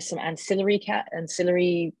then there's some ancillary,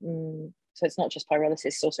 so it's not just pyrolysis,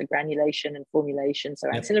 it's also granulation and formulation, so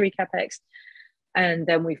ancillary CapEx. And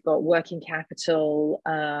then we've got working capital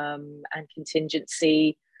and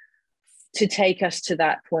contingency to take us to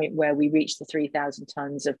that point where we reach the 3,000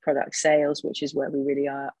 tons of product sales, which is where we really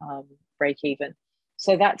are break even.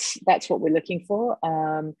 So that's what we're looking for.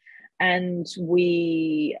 And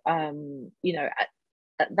we, you know,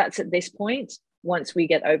 that's at this point. Once we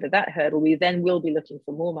get over that hurdle, we then will be looking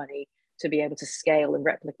for more money to be able to scale and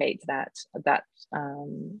replicate that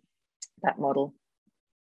model.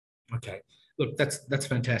 Okay, look, that's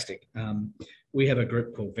fantastic. We have a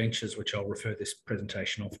group called Ventures, which I'll refer this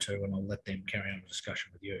presentation off to, and I'll let them carry on a discussion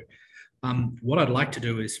with you. What I'd like to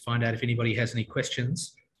do is find out if anybody has any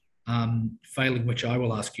questions, failing which I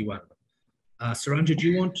will ask you one. Saranja, do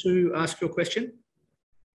you want to ask your question?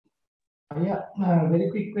 Yeah, very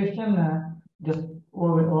quick question. Just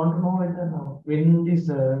want to know when this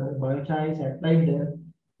biochar is applied there,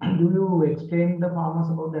 do you explain the farmers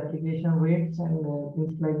about the application rates and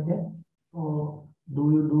things like that? Or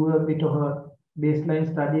do you do a bit of a baseline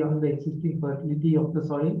study on the existing fertility of the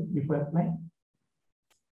soil before applying?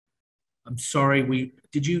 I'm sorry,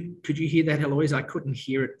 could you hear that, Heloise? I couldn't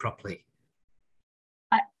hear it properly.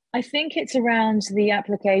 I think it's around the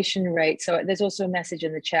application rate. So there's also a message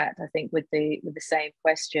in the chat, I think, with the same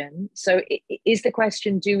question. So is the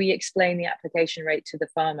question, do we explain the application rate to the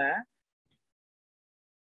farmer?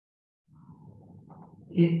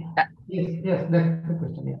 Yes, that's the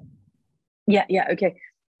question, Yeah, okay.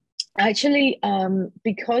 Actually,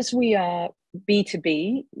 because we are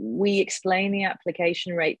B2B, we explain the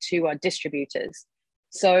application rate to our distributors.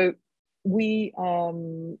 So we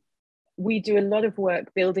do a lot of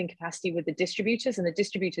work building capacity with the distributors, and the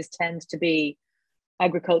distributors tend to be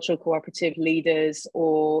agricultural cooperative leaders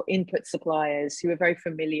or input suppliers who are very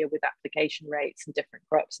familiar with application rates and different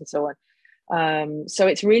crops and so on. So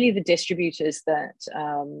it's really the distributors that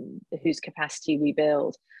whose capacity we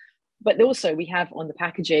build. But also we have on the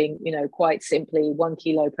packaging, you know, quite simply 1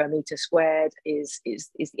 kilo per meter squared is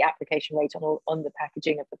the application rate on the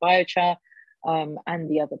packaging of the biochar and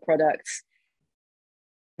the other products.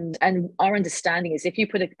 And our understanding is if you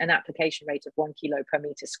put an application rate of 1 kilo per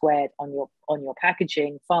meter squared on your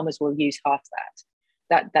packaging, farmers will use half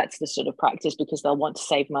that. That's the sort of practice because they'll want to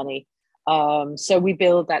save money. So we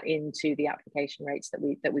build that into the application rates that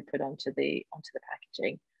we put onto the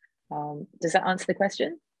packaging. Does that answer the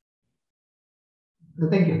question?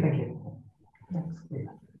 Thank you.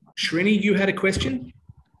 Srini, you had a question?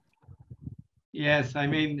 Yes, I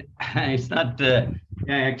mean, it's not,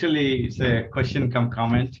 actually, it's a question come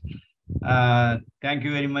comment. Thank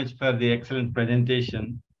you very much for the excellent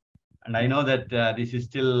presentation. And I know that this is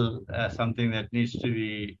still something that needs to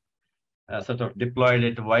be sort of deployed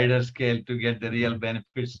at a wider scale to get the real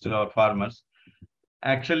benefits to our farmers.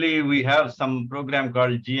 Actually, we have some program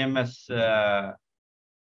called GMS,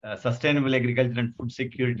 Sustainable Agriculture and Food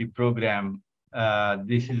Security Program.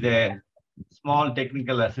 This is a small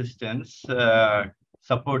technical assistance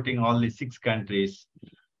supporting all the 6 countries.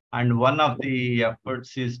 And one of the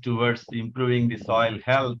efforts is towards improving the soil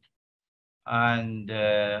health. And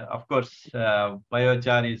of course,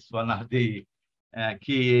 biochar is one of the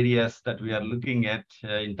key areas that we are looking at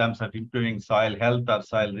in terms of improving soil health or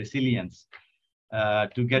soil resilience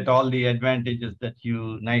to get all the advantages that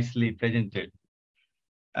you nicely presented.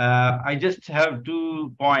 I just have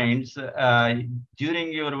 2 points.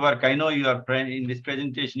 During your work, I know you are in this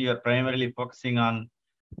presentation, you are primarily focusing on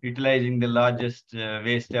utilizing the largest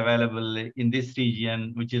waste available in this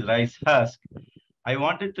region, which is rice husk. I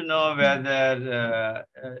wanted to know whether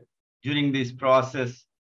during this process,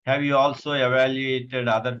 have you also evaluated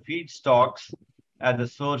other feedstocks as a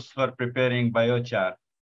source for preparing biochar?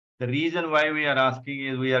 The reason why we are asking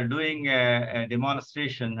is we are doing a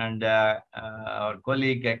demonstration, and our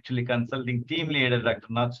colleague, actually consulting team leader, Dr.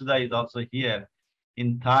 Natsuda, is also here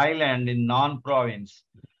in Thailand, in Nan province,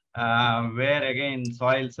 where again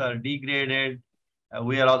soils are degraded.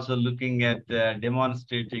 We are also looking at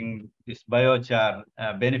demonstrating this biochar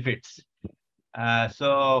benefits.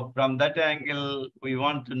 So from that angle, we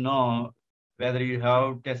want to know whether you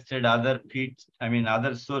have tested other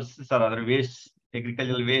other sources or other wastes,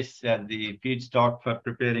 agricultural waste as the feedstock for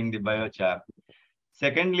preparing the biochar.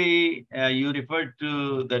 Secondly, you referred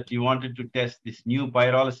to that you wanted to test this new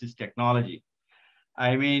pyrolysis technology.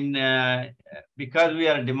 I mean, because we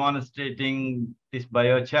are demonstrating this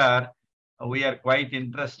biochar, we are quite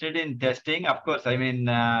interested in testing. Of course, I mean,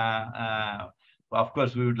 of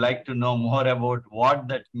course, we would like to know more about what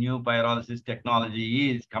that new pyrolysis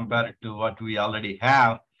technology is compared to what we already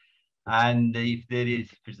have. And if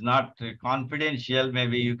it's not confidential,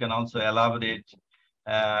 maybe you can also elaborate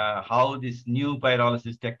how this new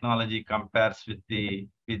pyrolysis technology compares with the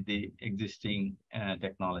existing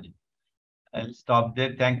technology. I'll stop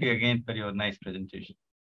there. Thank you again for your nice presentation.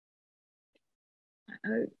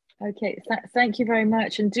 Okay, thank you very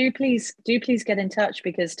much. And do please get in touch,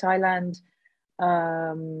 because Thailand,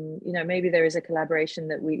 you know, maybe there is a collaboration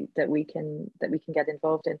that we can get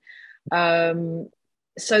involved in.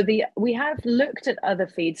 So we have looked at other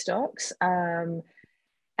feedstocks,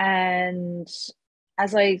 and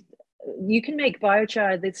you can make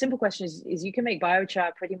biochar. The simple question is you can make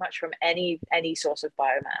biochar pretty much from any source of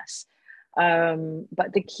biomass.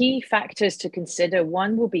 But the key factors to consider,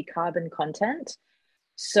 one will be carbon content.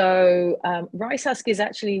 So rice husk is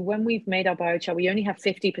actually, when we've made our biochar, we only have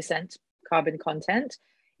 50% carbon content.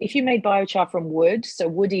 If you made biochar from wood, so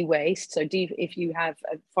woody waste, so if you have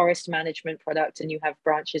a forest management product and you have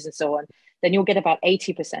branches and so on, then you'll get about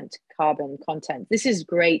 80% carbon content. This is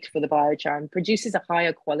great for the biochar and produces a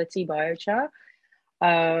higher quality biochar.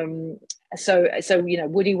 So you know,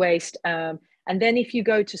 woody waste. And then if you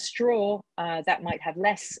go to straw, that might have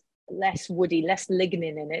less woody, less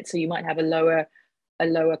lignin in it. So you might have a lower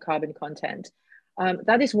carbon content.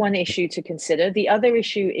 That is one issue to consider. The other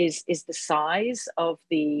issue is the size of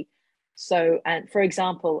the, and for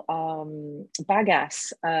example,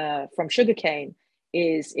 bagasse from sugarcane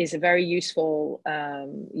is a very useful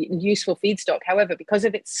feedstock. However, because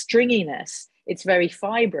of its stringiness, it's very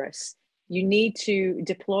fibrous. You need to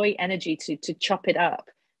deploy energy to chop it up,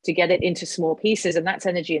 to get it into small pieces, and that's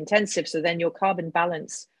energy intensive. So then your carbon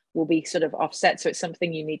balance will be sort of offset. So it's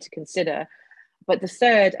something you need to consider. But the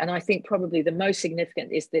third, and I think probably the most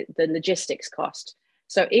significant, is the logistics cost.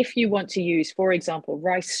 So if you want to use, for example,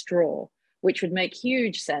 rice straw, which would make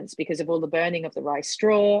huge sense because of all the burning of the rice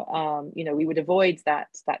straw, you know, we would avoid that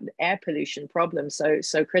air pollution problem so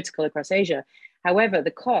critical across Asia. However, the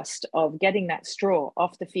cost of getting that straw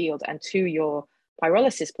off the field and to your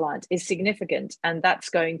pyrolysis plant is significant, and that's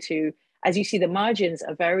going to, as you see, the margins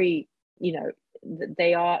are very, you know,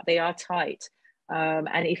 they are tight.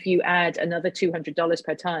 And if you add another $200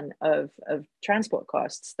 per ton of transport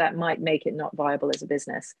costs, that might make it not viable as a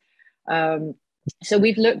business. So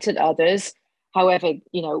we've looked at others. However,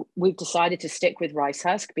 you know, we've decided to stick with rice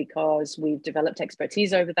husk because we've developed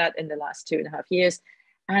expertise over that in the last 2.5 years.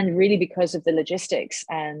 And really because of the logistics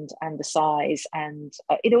and the size. And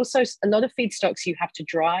it also, a lot of feedstocks you have to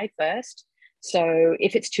dry first. So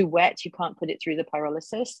if it's too wet, you can't put it through the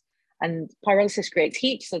pyrolysis. And pyrolysis creates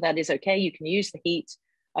heat, so that is okay. You can use the heat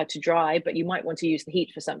to dry, but you might want to use the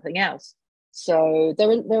heat for something else. So there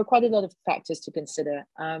are quite a lot of factors to consider.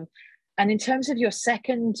 And in terms of your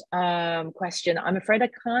second question, I'm afraid I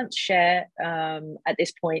can't share at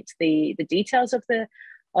this point the details of the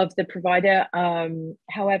provider.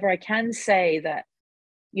 However, I can say that,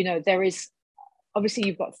 you know, there is obviously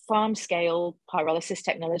you've got farm scale pyrolysis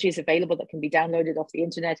technologies available that can be downloaded off the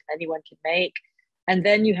internet and anyone can make. And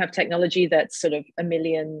then you have technology that's sort of a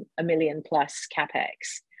million plus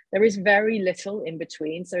capex. There is very little in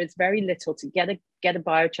between. So it's very little to get a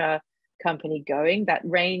biochar company going. That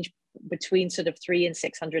range between sort of 300,000 and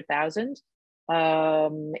 600,000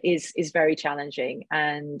 is very challenging.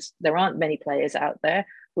 And there aren't many players out there,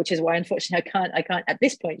 which is why unfortunately I can't at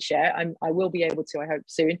this point share. I will be able to, I hope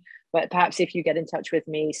soon, but perhaps if you get in touch with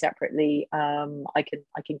me separately, I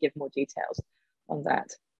can give more details on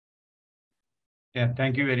that. Yeah,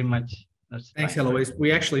 thank you very much. Thanks, Heloise.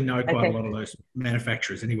 We actually know quite a lot of those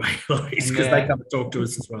manufacturers anyway, Heloise, because they come and talk to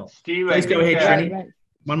us as well. Steve, please go ahead, Trini. Right.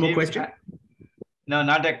 One more question. No,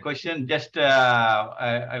 not a question. Just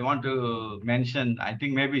I want to mention, I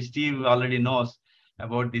think maybe Steve already knows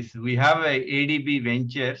about this. We have a ADB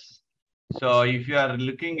Ventures. So if you are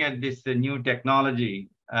looking at this new technology,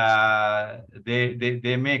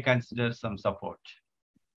 they may consider some support.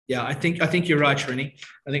 Yeah, I think you're right, Trini.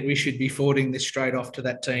 I think we should be forwarding this straight off to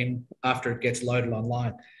that team after it gets loaded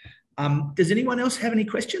online. Does anyone else have any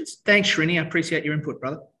questions? Thanks, Trini. I appreciate your input,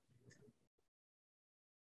 brother.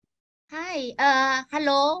 Hi,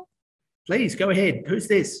 hello. Please go ahead. Who's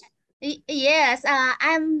this? Yes,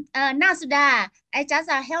 I'm Nasuda. I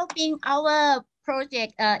just helping our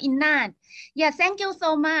project in Nan. Yeah, thank you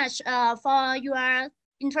so much for your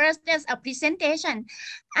interesting presentation.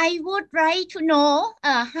 I would like to know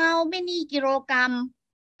how many kilogram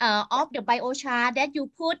of the biochar that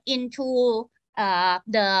you put into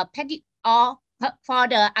the paddy or for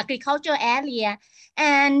the agriculture area,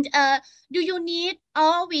 and do you need,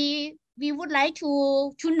 or we would like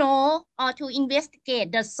to know or to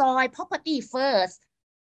investigate the soil property first,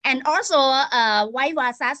 and also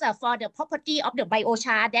vice versa for the property of the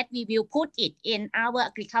biochar that we will put it in our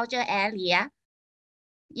agriculture area.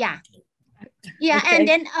 Yeah. Okay. And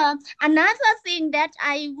then another thing that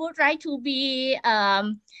I would like to be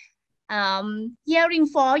hearing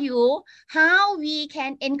for you, how we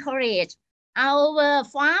can encourage our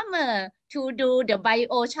farmer to do the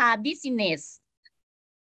biochar business.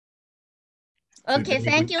 Okay,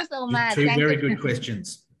 thank you so much. Two very good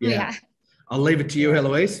questions. Yeah. I'll leave it to you,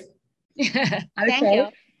 Heloise. Thank you.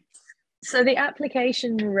 So the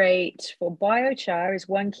application rate for biochar is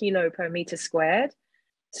 1 kilo per meter squared.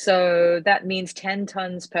 So that means 10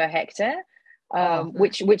 tons per hectare,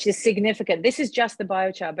 which is significant. This is just the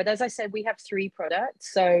biochar, but as I said, we have 3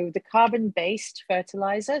 products. So the carbon-based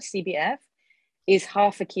fertilizer, CBF, is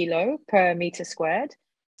 0.5 kilo per meter squared.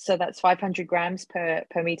 So that's 500 grams per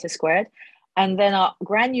meter squared. And then our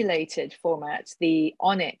granulated format, the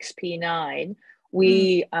Onyx P9,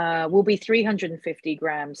 we will be 350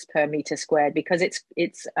 grams per meter squared because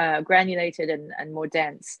it's granulated and more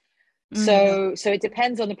dense. So it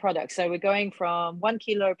depends on the product. So we're going from 1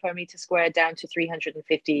 kilo per meter squared down to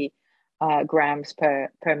 350 grams per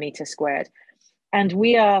meter squared. And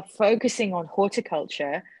we are focusing on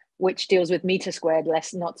horticulture, which deals with meter squared,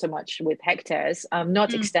 not so much with hectares,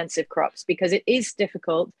 not extensive crops, because it is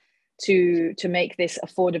difficult to make this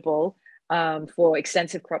affordable for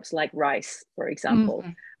extensive crops like rice, for example.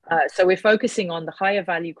 So we're focusing on the higher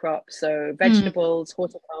value crops, so vegetables,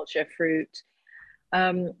 horticulture, fruit.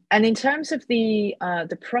 And in terms of the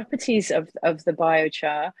properties of the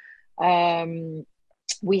biochar,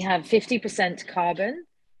 we have 50% carbon.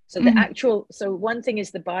 So the actual, so one thing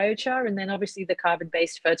is the biochar, and then obviously the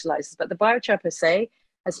carbon-based fertilizers. But the biochar per se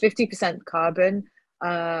has 50% carbon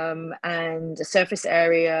and a surface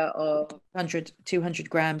area of 200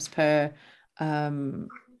 grams per.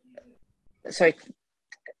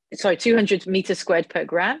 200 meters squared per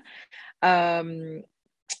gram. The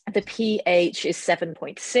pH is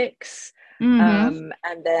 7.6, and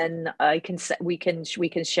then we can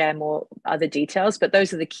share more other details, but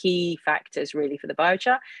those are the key factors really for the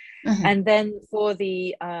biochar. And then for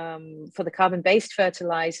the carbon-based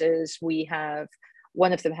fertilizers, we have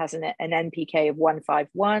one of them has an NPK of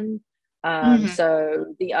 151.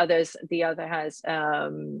 So the other has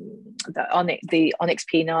the Onyx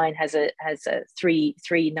P9 has a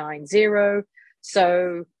 390.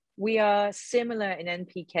 So we are similar in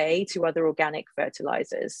NPK to other organic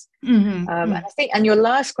fertilizers. And I think, and your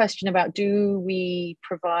last question about do we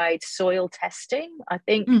provide soil testing? I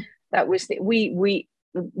think that was we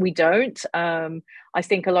don't. I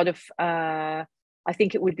think a lot of I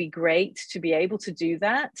think it would be great to be able to do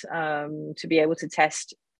that, to be able to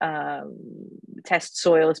test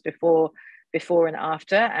soils before before and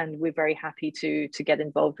after, and we're very happy to get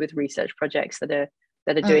involved with research projects that are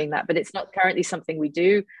doing that. But it's not currently something we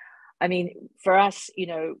do. I mean, for us, you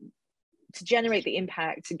know, to generate the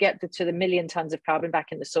impact, to get to the 1 million tons of carbon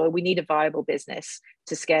back in the soil, we need a viable business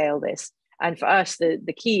to scale this. And for us,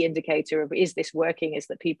 the key indicator of is this working is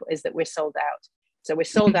that we're sold out. So we're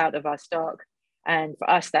sold out of our stock. And for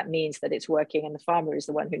us, that means that it's working, and the farmer is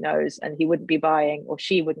the one who knows, and he wouldn't be buying, or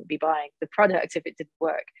she wouldn't be buying the product if it didn't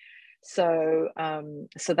work. So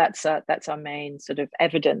so that's our main sort of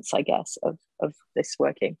evidence, I guess, of this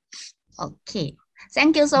working. Okay,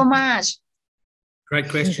 thank you so much. Great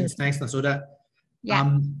questions. Thanks, Nasuda.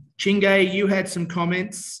 Yeah. Chingay, you had some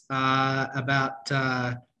comments about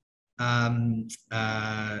the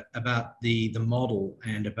model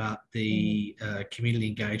and about the community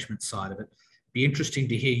engagement side of it. Be interesting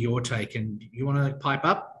to hear your take. And you want to pipe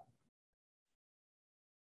up?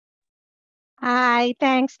 Hi,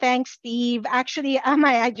 thanks, Steve. Actually,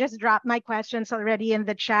 I just dropped my questions already in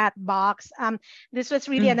the chat box. This was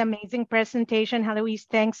really an amazing presentation, Heloise.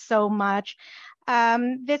 Thanks so much. For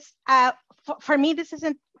me, this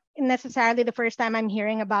isn't necessarily the first time I'm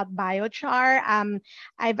hearing about biochar.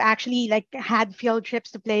 I've actually had field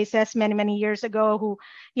trips to places many years ago who,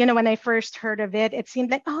 you know, when I first heard of it, it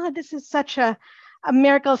seemed like, oh, this is such a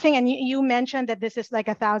miracle thing. And you mentioned that this is like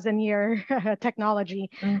 1,000-year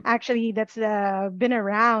technology, actually, that's been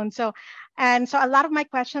around. So a lot of my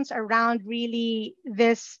questions around really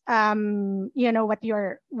this, you know, what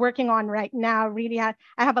you're working on right now, really, I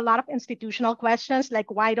have a lot of institutional questions,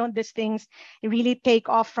 like why don't these things really take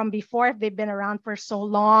off from before if they've been around for so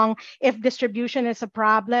long? If distribution is a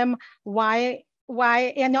problem, why,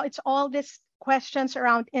 you know, it's all this questions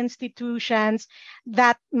around institutions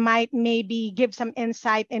that might maybe give some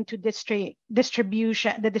insight into the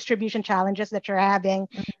distribution challenges that you're having.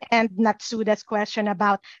 And Natsuda's question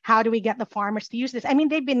about how do we get the farmers to use this? I mean,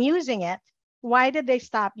 they've been using it. Why did they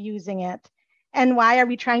stop using it? And why are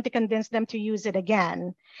we trying to convince them to use it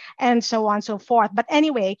again? And so on and so forth. But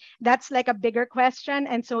anyway, that's like a bigger question.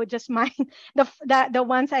 And so just the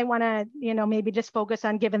ones I want to, you know, maybe just focus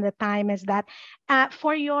on given the time is that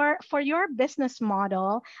for your business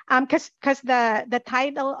model, because the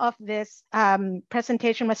title of this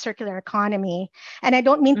presentation was circular economy. And I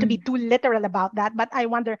don't mean to be too literal about that, but I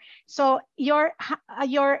wonder, so you're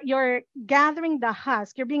gathering the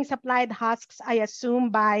husk, you're being supplied husks, I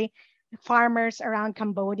assume, by farmers around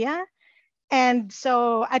Cambodia, and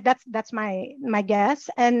so that's my guess.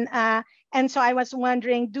 And so I was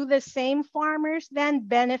wondering, do the same farmers then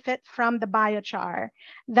benefit from the biochar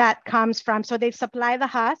that comes from? So they supply the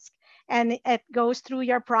husk, and it goes through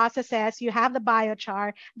your processes. You have the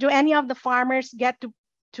biochar. Do any of the farmers get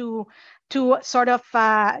to sort of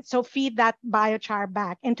so feed that biochar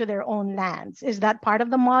back into their own lands? Is that part of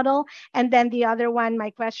the model? And then the other one,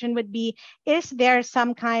 my question would be, is there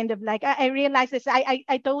some kind of like, I realize this,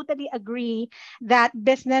 I totally agree that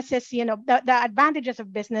businesses, you know, the advantages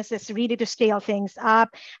of business is really to scale things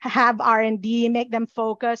up, have R&D, make them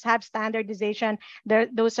focus, have standardization.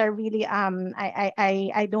 Those are really,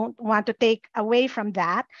 I don't want to take away from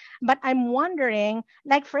that. But I'm wondering,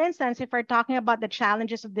 like, for instance, if we're talking about the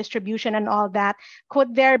challenges of distribution and all that,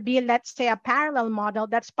 could there be, let's say, a parallel model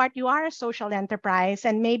that's you are a social enterprise,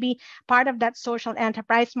 and maybe part of that social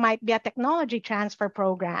enterprise might be a technology transfer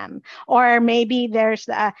program, or maybe there's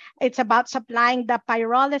it's about supplying the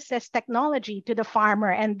pyrolysis technology to the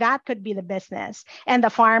farmer, and that could be the business, and the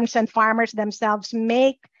farms and farmers themselves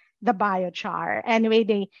make the biochar.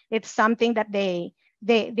 Anyway, it's something that they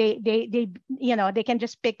you know, they can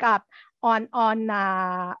just pick up on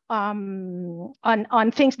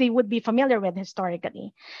things they would be familiar with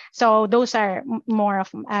historically. So those are more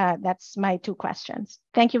of that's my two questions.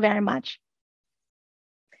 Thank you very much.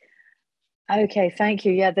 Okay, thank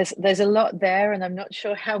you. Yeah, there's a lot there, and I'm not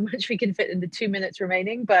sure how much we can fit in the 2 minutes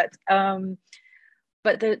remaining. But the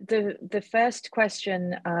first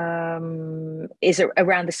question is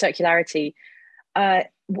around the circularity.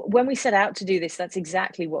 When we set out to do this, that's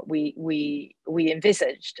exactly what we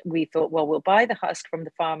envisaged. We thought, well, we'll buy the husk from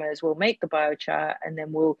the farmers, we'll make the biochar, and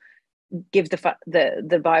then we'll give the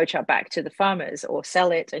biochar back to the farmers or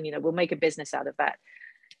sell it, and, you know, we'll make a business out of that.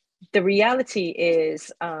 The reality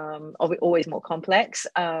is always more complex.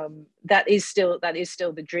 That is still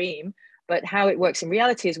the dream, but how it works in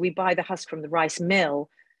reality is we buy the husk from the rice mill.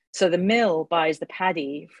 So the mill buys the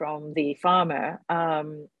paddy from the farmer,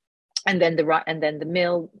 and then the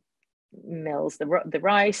mill mills the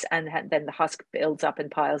rice, and then the husk builds up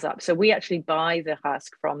and piles up. So we actually buy the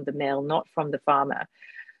husk from the mill, not from the farmer.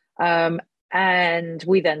 And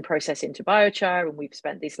we then process into biochar, and we've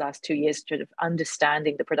spent these last 2 years sort of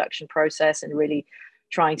understanding the production process and really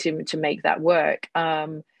trying to make that work.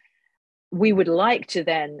 We would like to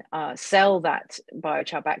then sell that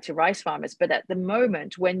biochar back to rice farmers, but at the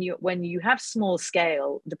moment, when you have small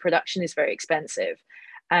scale, the production is very expensive,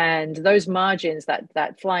 and those margins,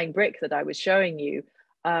 that flying brick that I was showing you,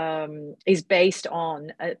 is based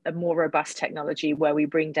on a more robust technology where we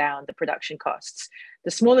bring down the production costs.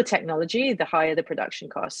 The smaller technology, the higher the production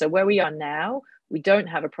costs. So where we are now, we don't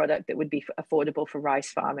have a product that would be affordable for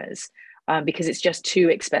rice farmers, because it's just too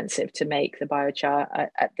expensive to make the biochar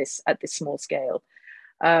at this small scale.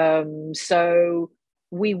 So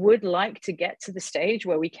we would like to get to the stage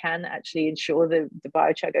where we can actually ensure the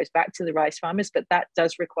biochar goes back to the rice farmers, but that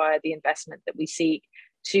does require the investment that we seek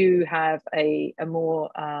to have a more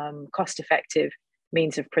cost-effective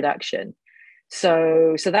means of production.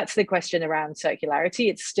 So that's the question around circularity.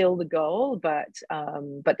 It's still the goal, but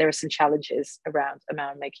there are some challenges around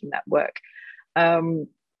making that work.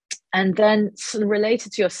 And then sort of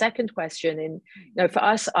related to your second question, for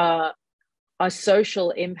us, our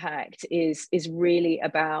social impact is really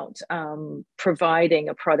about providing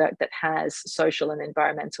a product that has social and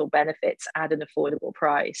environmental benefits at an affordable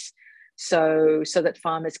price. So that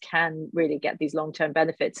farmers can really get these long-term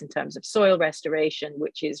benefits in terms of soil restoration,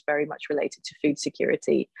 which is very much related to food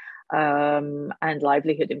security, and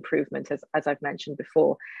livelihood improvement, as I've mentioned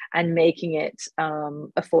before, and making it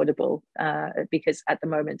affordable, because at the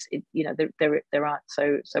moment, there aren't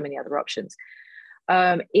so many other options.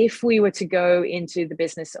 If we were to go into the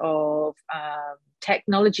business of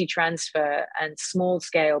technology transfer and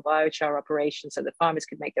small-scale biochar operations so that farmers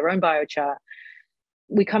could make their own biochar,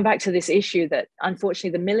 we come back to this issue that unfortunately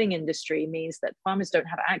the milling industry means that farmers don't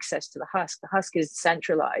have access to the husk. The husk is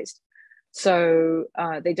centralized. So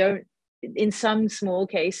they don't, in some small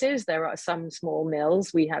cases, there are some small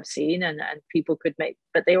mills we have seen and people could make,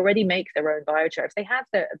 but they already make their own biochar. If they have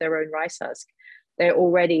their own rice husk, they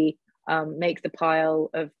already make the pile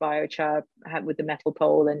of biochar with the metal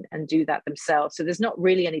pole and do that themselves. So there's not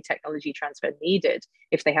really any technology transfer needed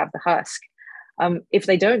if they have the husk. If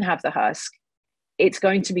they don't have the husk, it's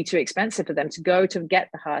going to be too expensive for them to go to get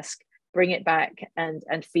the husk, bring it back and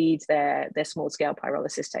feed their small scale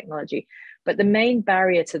pyrolysis technology. But the main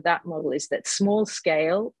barrier to that model is that small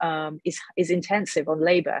scale is intensive on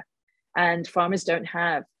labor, and farmers don't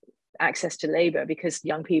have access to labor because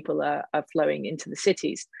young people are flowing into the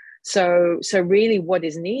cities. So really what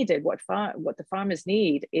is needed, what the farmers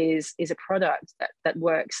need is a product that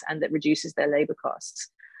works and that reduces their labor costs.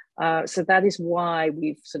 So that is why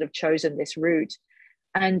we've sort of chosen this route.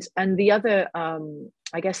 And the other,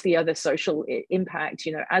 I guess the other social impact,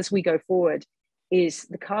 as we go forward, is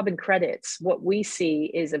the carbon credits. What we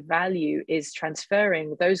see is a value is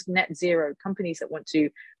transferring those net zero companies that want to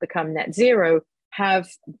become net zero have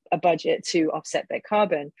a budget to offset their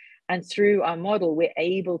carbon. And through our model, we're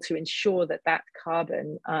able to ensure that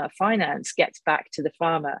carbon finance gets back to the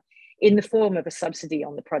farmer in the form of a subsidy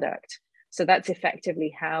on the product. So that's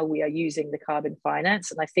effectively how we are using the carbon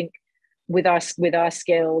finance. And I think with our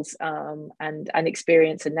skills and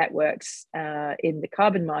experience and networks in the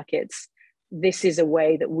carbon markets, this is a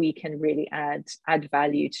way that we can really add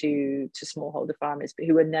value to smallholder farmers, but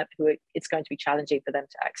who it's going to be challenging for them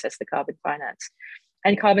to access the carbon finance.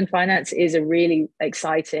 And carbon finance is a really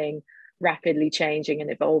exciting, rapidly changing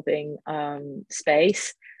and evolving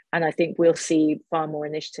space. And I think we'll see far more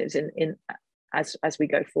initiatives as we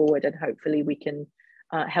go forward, and hopefully we can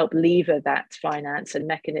help lever that finance and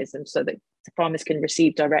mechanism so that the farmers can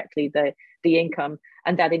receive directly the income,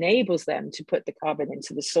 and that enables them to put the carbon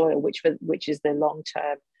into the soil, which is the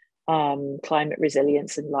long-term climate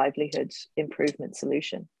resilience and livelihood improvement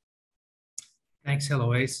solution. Thanks,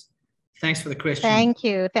 Heloise. Thanks for the question. Thank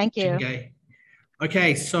you.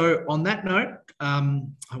 Okay, so on that note,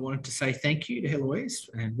 I wanted to say thank you to Heloise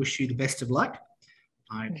and wish you the best of luck.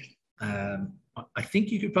 I think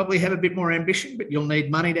you could probably have a bit more ambition, but you'll need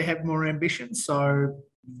money to have more ambition. So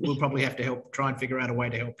we'll probably have to try and figure out a way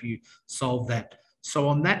to help you solve that. So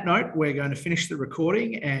on that note, we're going to finish the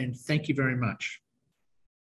recording, and thank you very much.